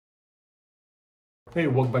Hey,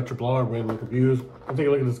 welcome back to Blog Random Reviews. I'm taking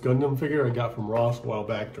a look at this Gundam figure I got from Ross a while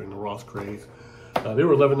back during the Ross craze. They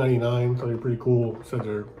were $11.99, so they're pretty cool. It said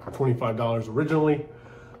they're $25 originally.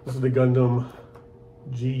 This is the Gundam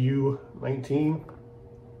GU-19.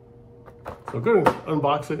 So go ahead and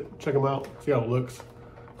unbox it, check them out, see how it looks.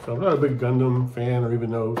 So I'm not a big Gundam fan or even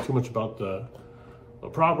know too much about the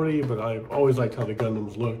property, but I've always liked how the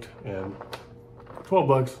Gundams looked. And for 12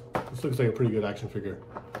 bucks, this looks like a pretty good action figure.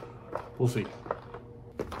 We'll see.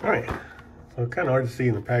 All right, so kind of hard to see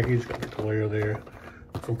in the package. Got the Toyo there.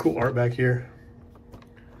 Some cool art back here.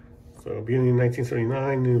 So beginning in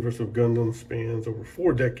 1979, the universe of Gundam spans over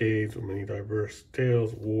 4 decades with many diverse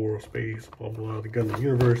tales of war, space, blah, blah, the Gundam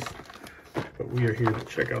universe. But we are here to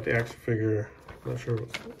check out the action figure. I'm not sure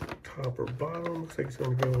what's top or bottom. Looks like it's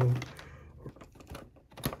gonna go.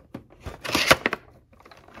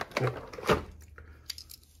 Yep.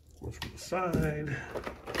 What's from the side?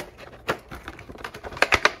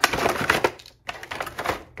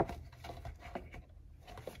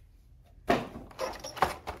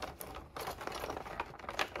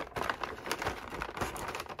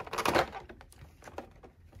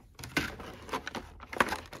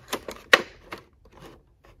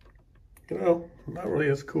 You know, not really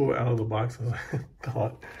as cool out of the box as I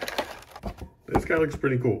thought. This guy looks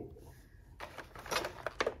pretty cool.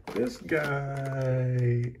 This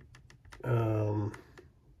guy,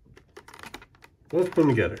 let's put him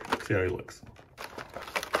together, see how he looks.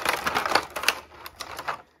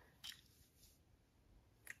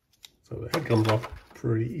 So the head comes off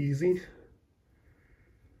pretty easy.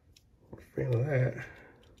 I'm a fan of that.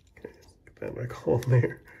 Okay, let's get that back on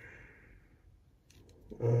there.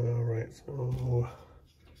 Alright, so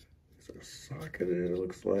these are socketed, it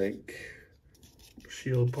looks like.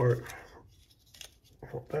 Shield part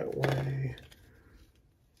out that way.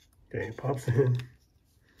 Okay, pops in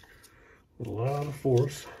with a lot of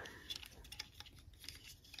force.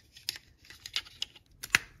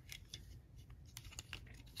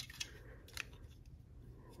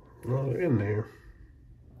 Well, they're in there.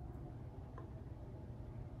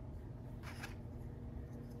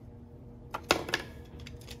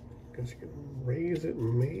 Guess you can raise it,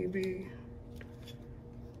 maybe.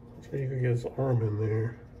 So you can get his arm in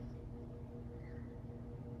there.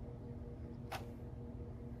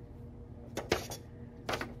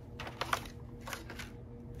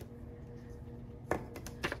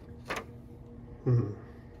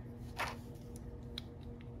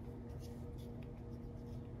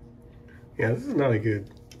 Yeah, this is not a good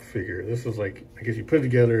figure. This is like, I guess you put it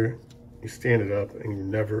together, you stand it up, and you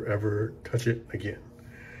never ever touch it again.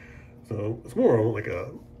 So it's more like a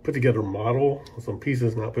put together model with some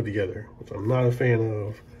pieces not put together, which I'm not a fan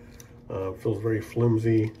of. Feels very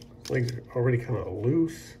flimsy. Legs are already kind of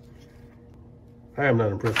loose. I am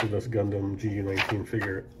not impressed with this Gundam GU-19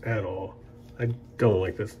 figure at all. I don't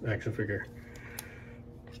like this action figure.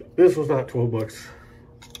 This was not 12 bucks.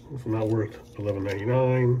 This was not worth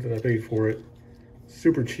 $11.99 that I paid for it.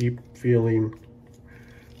 Super cheap feeling.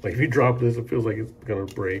 Like if you drop this, it feels like it's gonna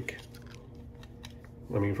break.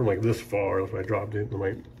 I mean, from like this far, if I dropped it,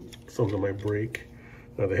 something might break.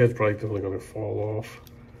 The head's probably definitely going to fall off.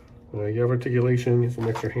 You have articulation, some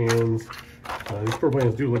extra hands. These purple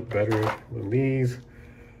hands do look better than these.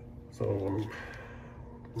 So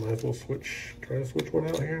might as well try to switch one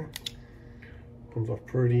out here. Comes off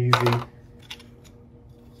pretty easy.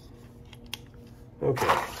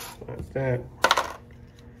 Okay, that's that.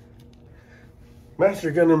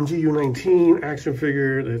 Master Gundam GU-19 action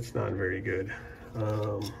figure. It's not very good.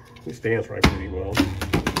 He stands right pretty well.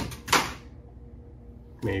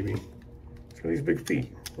 Maybe. He's got these big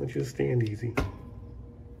feet. Why don't you just stand easy?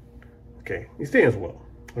 Okay, he stands well.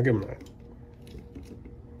 I'll give him that.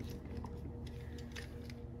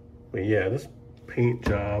 But yeah, this paint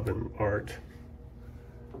job and art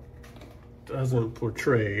doesn't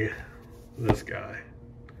portray this guy.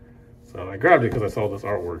 So I grabbed it because I saw this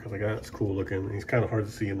artwork. I was like, that's cool looking. He's kind of hard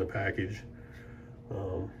to see in the package.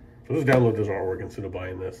 So just download this artwork instead of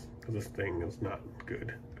buying this, because this thing is not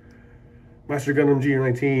good. Master Gundam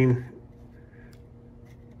GU-19,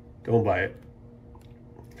 don't buy it.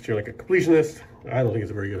 If you're like a completionist, I don't think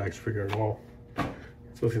it's a very good action figure at all.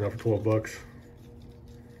 Especially not for 12 bucks.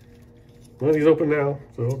 Well, he's open now,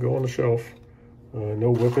 so he'll go on the shelf.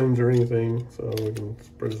 No weapons or anything, so we can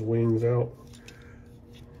spread his wings out.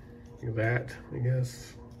 Like that, I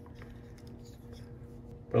guess.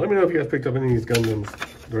 But let me know if you guys picked up any of these Gundams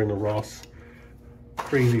during the Ross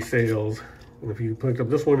crazy sales. And if you picked up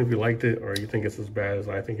this one, if you liked it, or you think it's as bad as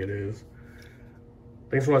I think it is.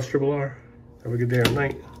 Thanks for watching Triple R. Have a good day or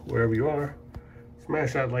night, wherever you are.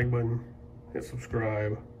 Smash that like button, hit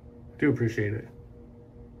subscribe. I do appreciate it.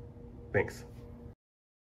 Thanks.